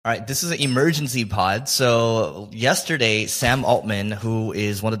All right, this is an emergency pod. So yesterday, Sam Altman, who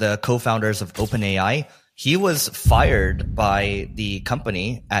is one of the co-founders of OpenAI, he was fired by the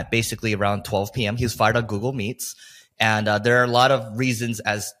company at basically around 12 p.m. He was fired on Google Meets. And there are a lot of reasons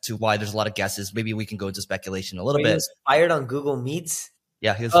as to why. There's a lot of guesses. Maybe we can go into speculation a little Where he bit. was fired on Google Meets?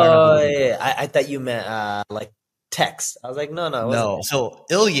 Yeah, he was fired on Oh, Google Meets. yeah. I thought you meant like text. I was like, no, it wasn't No. that. So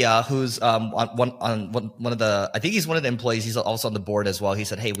Ilya, who's one of the, I think he's one of the employees. He's also on the board as well. He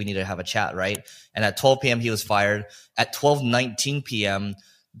said, "Hey, we need to have a chat, right?" And at 12 p.m. he was fired. At 12:19 p.m.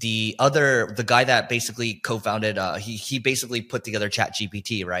 the guy that basically co-founded, he basically put together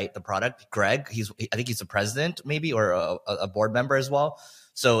ChatGPT, right? The product, Greg. I think he's the president, maybe, or a board member as well.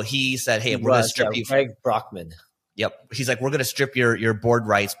 So he said, "Hey, He we're going to was, strip yeah, you." Greg Brockman. Yep. He's like, we're going to strip your board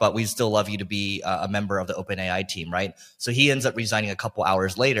rights, but we still love you to be a member of the OpenAI team, right? So he ends up resigning a couple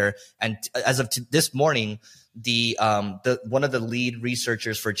hours later. And as of this morning, the one of the lead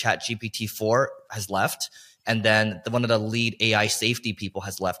researchers for ChatGPT 4 has left. And then one of the lead AI safety people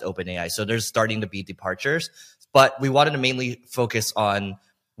has left OpenAI. So there's starting to be departures. But we wanted to mainly focus on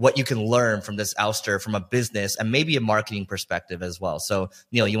what you can learn from this ouster from a business and maybe a marketing perspective as well. So,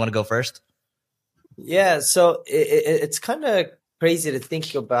 Neil, you want to go first? Yeah, so it's kind of crazy to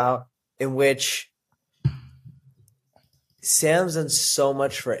think about, in which Sam's done so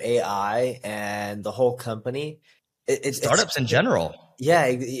much for AI and the whole company. It's Startups in general.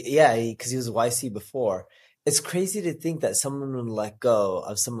 yeah, because he was YC before. It's crazy to think that someone would let go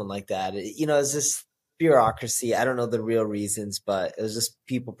of someone like that. It's just bureaucracy. I don't know the real reasons, but it was just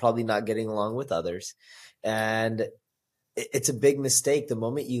people probably not getting along with others. And it's a big mistake. The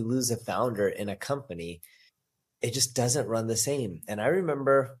moment you lose a founder in a company, it just doesn't run the same. And I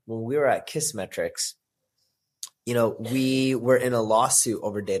remember when we were at Kissmetrics, we were in a lawsuit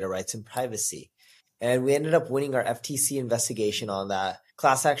over data rights and privacy. And we ended up winning our FTC investigation on that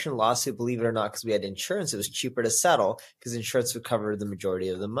class action lawsuit, believe it or not, because we had insurance. It was cheaper to settle because insurance would cover the majority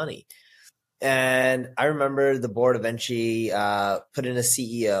of the money. And I remember the board eventually put in a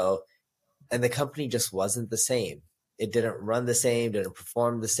CEO, and the company just wasn't the same. It didn't run the same, didn't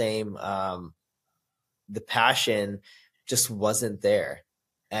perform the same. The passion just wasn't there.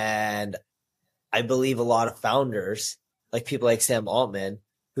 And I believe a lot of founders, like people like Sam Altman,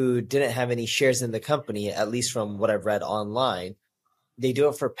 who didn't have any shares in the company, at least from what I've read online, they do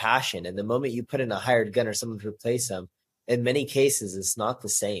it for passion. And the moment you put in a hired gun or someone to replace them, in many cases, it's not the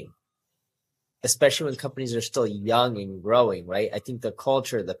same, especially when companies are still young and growing, right? I think the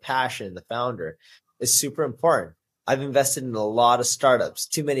culture, the passion, the founder is super important. I've invested in a lot of startups,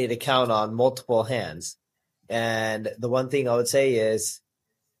 too many to count on multiple hands. And the one thing I would say is,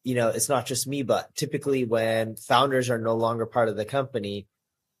 it's not just me, but typically when founders are no longer part of the company,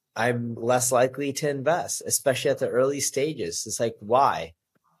 I'm less likely to invest, especially at the early stages. It's like, why?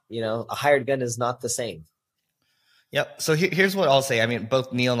 A hired gun is not the same. Yep. So here's what I'll say. I mean,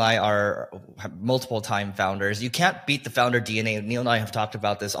 both Neil and I are multiple time founders. You can't beat the founder DNA. Neil and I have talked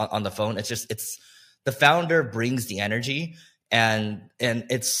about this on the phone. It's the founder brings the energy, and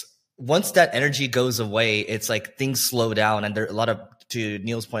it's once that energy goes away, it's like things slow down, and there a lot of, to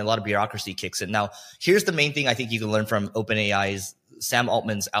Neil's point, a lot of bureaucracy kicks in. Now, here's the main thing I think you can learn from OpenAI's Sam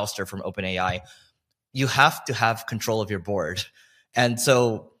Altman's ouster from OpenAI. You have to have control of your board. And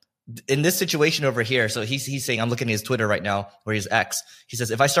so in this situation over here, so he's saying, I'm looking at his Twitter right now, where he's X. He says,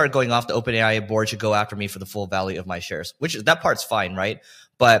 if I start going off, the OpenAI board should go after me for the full value of my shares, which that part's fine, right?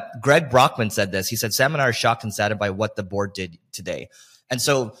 But Greg Brockman said this. He said, Sam and I are shocked and saddened by what the board did today. And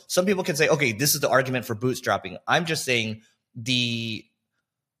so some people can say, okay, this is the argument for bootstrapping. I'm just saying the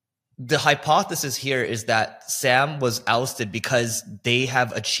hypothesis here is that Sam was ousted because they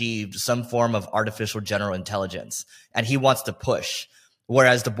have achieved some form of artificial general intelligence and he wants to push,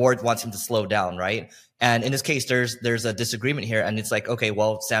 whereas the board wants him to slow down, right? And in this case, there's a disagreement here, and it's like, okay,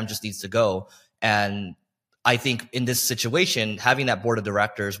 well, Sam just needs to go. And I think in this situation, having that board of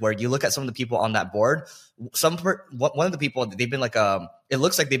directors where you look at some of the people on that board, one of the people, they've been like it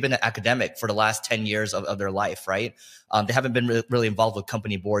looks like they've been an academic for the last 10 years of their life, right? They haven't been really involved with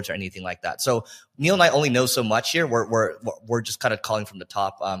company boards or anything like that. So Neil and I only know so much here. We're just kind of calling from the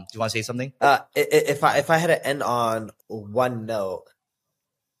top. Do you want to say something? If I had to end on one note,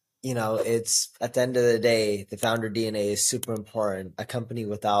 it's at the end of the day, the founder DNA is super important. A company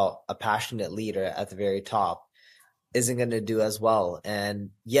without a passionate leader at the very top isn't going to do as well.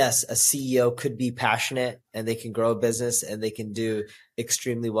 And yes, a CEO could be passionate and they can grow a business and they can do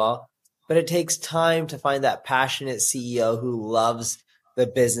extremely well, but it takes time to find that passionate CEO who loves the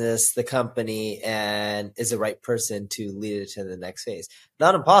business, the company, and is the right person to lead it to the next phase.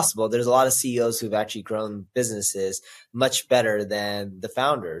 Not impossible. There's a lot of CEOs who've actually grown businesses much better than the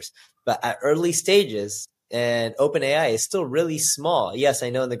founders. But at early stages, and OpenAI is still really small. Yes, I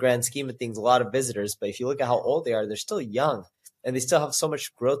know in the grand scheme of things, a lot of visitors, but if you look at how old they are, they're still young and they still have so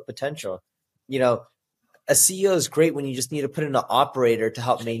much growth potential. You know, a CEO is great when you just need to put in an operator to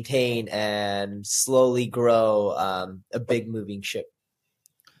help maintain and slowly grow a big moving ship.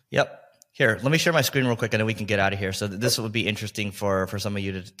 Yep. Here, let me share my screen real quick, and then we can get out of here. So this would be interesting for some of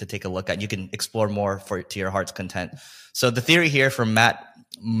you to take a look at. You can explore more to your heart's content. So the theory here from Matt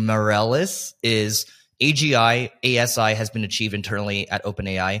Morales is AGI, ASI has been achieved internally at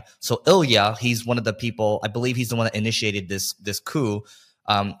OpenAI. So Ilya, he's one of the people, I believe he's the one that initiated this coup.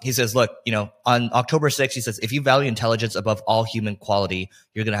 He says, look, on October 6th, he says, if you value intelligence above all human quality,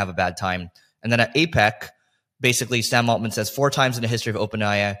 you're going to have a bad time. And then at APEC, basically, Sam Altman says 4 times in the history of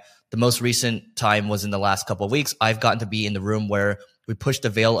OpenAI, the most recent time was in the last couple of weeks, I've gotten to be in the room where we pushed the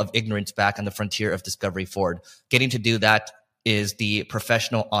veil of ignorance back on the frontier of discovery forward. Getting to do that is the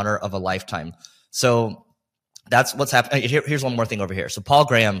professional honor of a lifetime. So that's what's happening. Here's one more thing over here. So Paul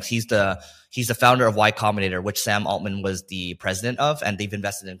Graham, he's the founder of Y Combinator, which Sam Altman was the president of, and they've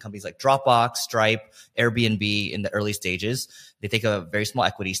invested in companies like Dropbox, Stripe, Airbnb in the early stages. They take a very small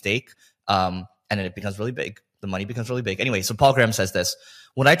equity stake, and then it becomes really big. The money becomes really big. Anyway, so Paul Graham says this.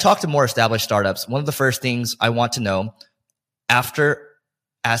 When I talk to more established startups, one of the first things I want to know after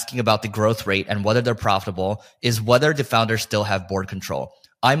asking about the growth rate and whether they're profitable is whether the founders still have board control.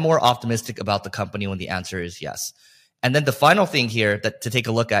 I'm more optimistic about the company when the answer is yes. And then the final thing here to take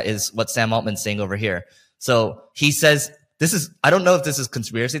a look at is what Sam Altman's saying over here. So he says, I don't know if this is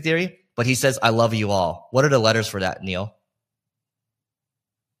conspiracy theory, but he says, I love you all. What are the letters for that, Neil?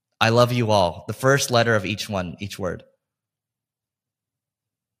 I love you all. The first letter of each word.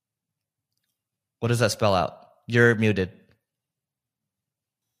 What does that spell out? You're muted.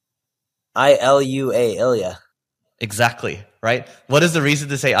 ILUA, Ilya. Exactly, right? What is the reason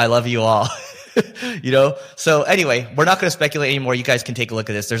to say I love you all? So anyway, we're not going to speculate anymore. You guys can take a look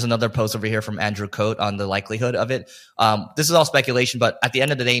at this. There's another post over here from Andrew Coate on the likelihood of it. This is all speculation, but at the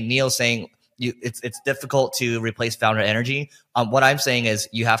end of the day, Neil's saying it's difficult to replace founder energy. What I'm saying is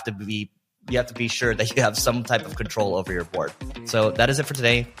you have to be sure that you have some type of control over your board. So that is it for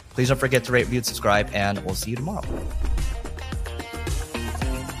today. Please don't forget to rate, review, and subscribe, and we'll see you tomorrow.